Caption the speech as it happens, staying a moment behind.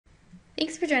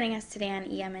Thanks for joining us today on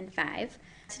EMN5.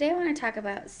 Today I want to talk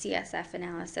about CSF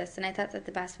analysis, and I thought that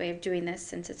the best way of doing this,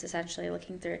 since it's essentially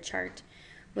looking through a chart,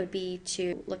 would be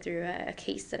to look through a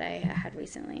case that I had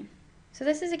recently. So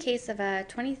this is a case of a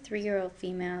 23-year-old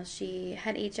female. She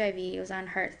had HIV, was on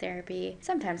heart therapy,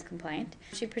 sometimes compliant.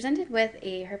 She presented with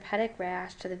a herpetic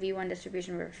rash to the V1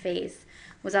 distribution of her face,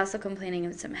 was also complaining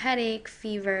of some headache,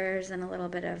 fevers, and a little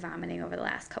bit of vomiting over the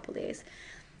last couple days.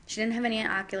 She didn't have any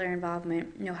ocular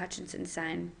involvement, no Hutchinson's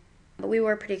sign, but we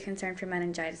were pretty concerned for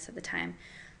meningitis at the time.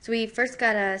 So we first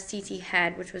got a CT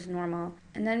head, which was normal,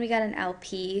 and then we got an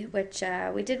LP, which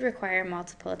we did require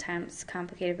multiple attempts,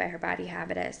 complicated by her body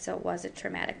habitus, so it was a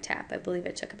traumatic tap. I believe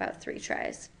it took about 3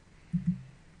 tries.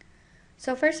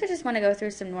 So first I just want to go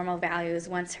through some normal values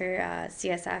once her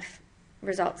CSF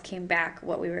results came back,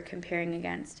 what we were comparing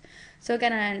against. So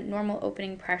again, a normal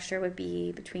opening pressure would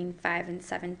be between 5 and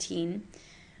 17.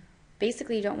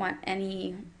 Basically, you don't want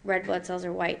any red blood cells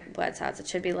or white blood cells. It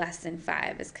should be less than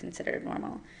 5 is considered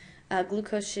normal.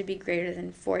 Glucose should be greater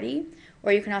than 40,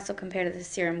 or you can also compare to the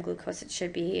serum glucose. It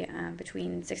should be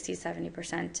between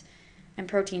 60-70%, and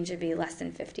protein should be less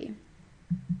than 50.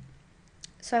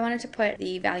 So I wanted to put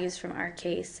the values from our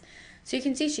case. So you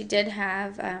can see she did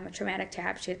have a traumatic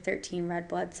tap. She had 13 red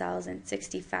blood cells and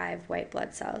 65 white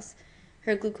blood cells.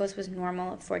 Her glucose was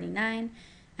normal at 49,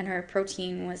 and her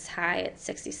protein was high at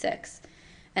 66.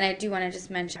 And I do want to just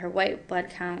mention her white blood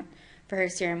count for her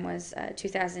serum was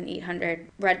 2,800.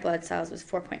 Red blood cells was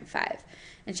 4.5,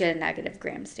 and she had a negative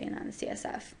gram stain on the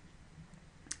CSF.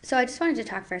 So I just wanted to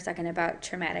talk for a second about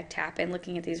traumatic tap and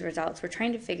looking at these results. We're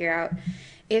trying to figure out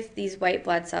if these white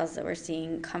blood cells that we're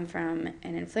seeing come from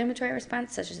an inflammatory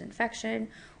response, such as infection,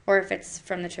 or if it's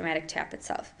from the traumatic tap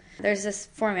itself. There's this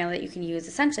formula that you can use.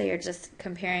 Essentially, you're just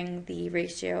comparing the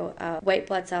ratio of white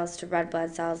blood cells to red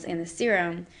blood cells in the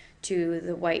serum to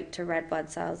the white to red blood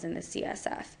cells in the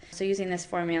CSF. So using this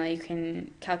formula, you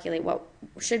can calculate what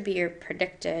should be your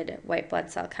predicted white blood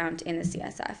cell count in the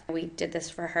CSF. We did this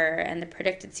for her, and the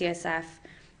predicted CSF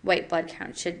white blood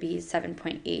count should be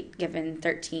 7.8 given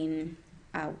 13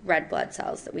 red blood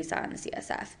cells that we saw in the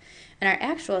CSF. And our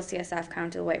actual CSF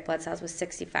count of the white blood cells was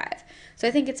 65. So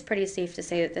I think it's pretty safe to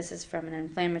say that this is from an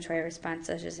inflammatory response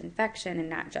such as infection and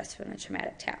not just from a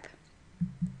traumatic tap.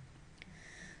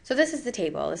 So this is the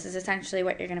table. This is essentially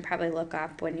what you're going to probably look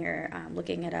up when you're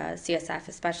looking at a CSF,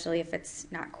 especially if it's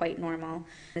not quite normal.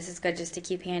 This is good just to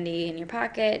keep handy in your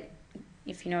pocket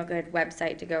if you know a good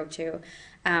website to go to.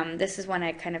 This is one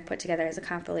I kind of put together as a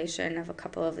compilation of a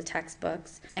couple of the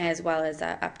textbooks as well as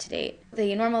up to date.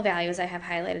 The normal values I have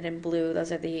highlighted in blue.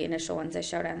 Those are the initial ones I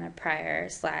showed on a prior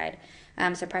slide.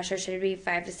 So pressure should be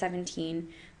 5 to 17.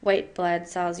 White blood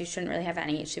cells, you shouldn't really have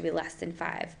any. It should be less than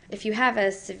 5. If you have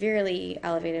a severely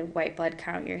elevated white blood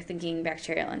count, you're thinking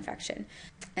bacterial infection.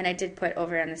 And I did put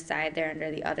over on the side there under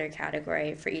the other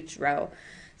category for each row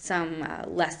some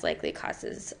less likely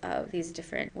causes of these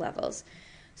different levels.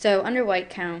 So under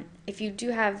white count, if you do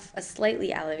have a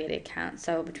slightly elevated count,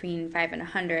 so between 5 and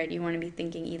 100, you want to be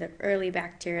thinking either early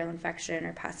bacterial infection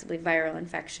or possibly viral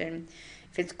infection.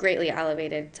 If it's greatly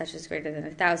elevated, such as greater than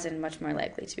 1,000, much more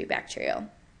likely to be bacterial.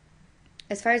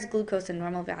 As far as glucose, a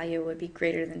normal value would be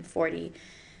greater than 40.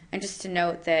 And just to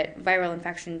note that viral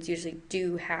infections usually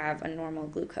do have a normal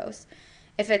glucose.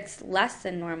 If it's less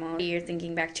than normal, you're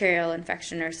thinking bacterial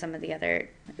infection or some of the other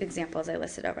examples I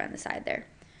listed over on the side there.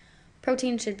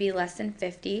 Protein should be less than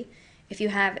 50. If you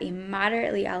have a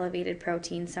moderately elevated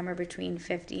protein, somewhere between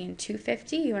 50 and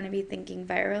 250, you want to be thinking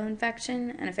viral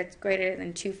infection. And if it's greater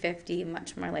than 250,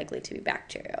 much more likely to be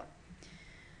bacterial.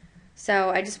 So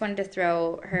I just wanted to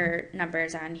throw her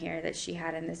numbers on here that she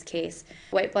had in this case.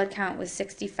 White blood count was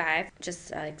 65,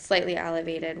 just like slightly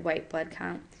elevated white blood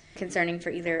count, concerning for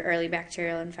either early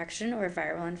bacterial infection or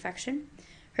viral infection.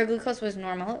 Her glucose was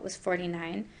normal. It was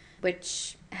 49,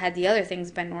 which had the other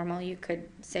things been normal, you could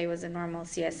say was a normal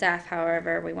CSF.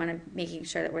 However, we want to making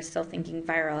sure that we're still thinking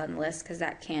viral on the list because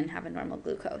that can have a normal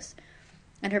glucose.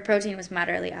 And her protein was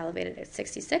moderately elevated at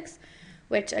 66,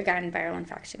 which again, viral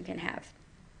infection can have.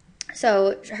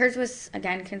 So hers was,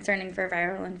 again, concerning for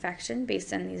viral infection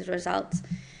based on these results.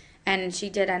 And she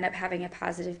did end up having a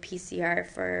positive PCR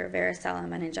for varicella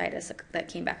meningitis that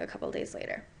came back a couple days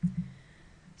later.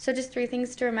 So just 3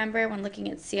 things to remember when looking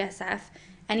at CSF.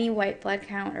 Any white blood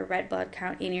count or red blood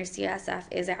count in your CSF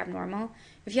is abnormal.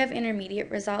 If you have intermediate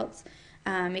results,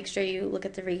 make sure you look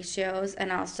at the ratios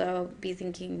and also be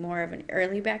thinking more of an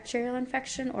early bacterial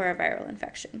infection or a viral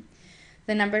infection.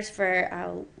 The numbers for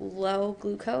low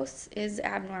glucose is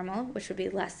abnormal, which would be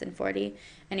less than 40,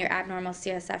 and your abnormal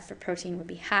CSF for protein would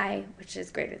be high, which is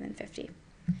greater than 50.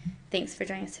 Thanks for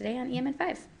joining us today on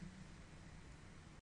EMN5.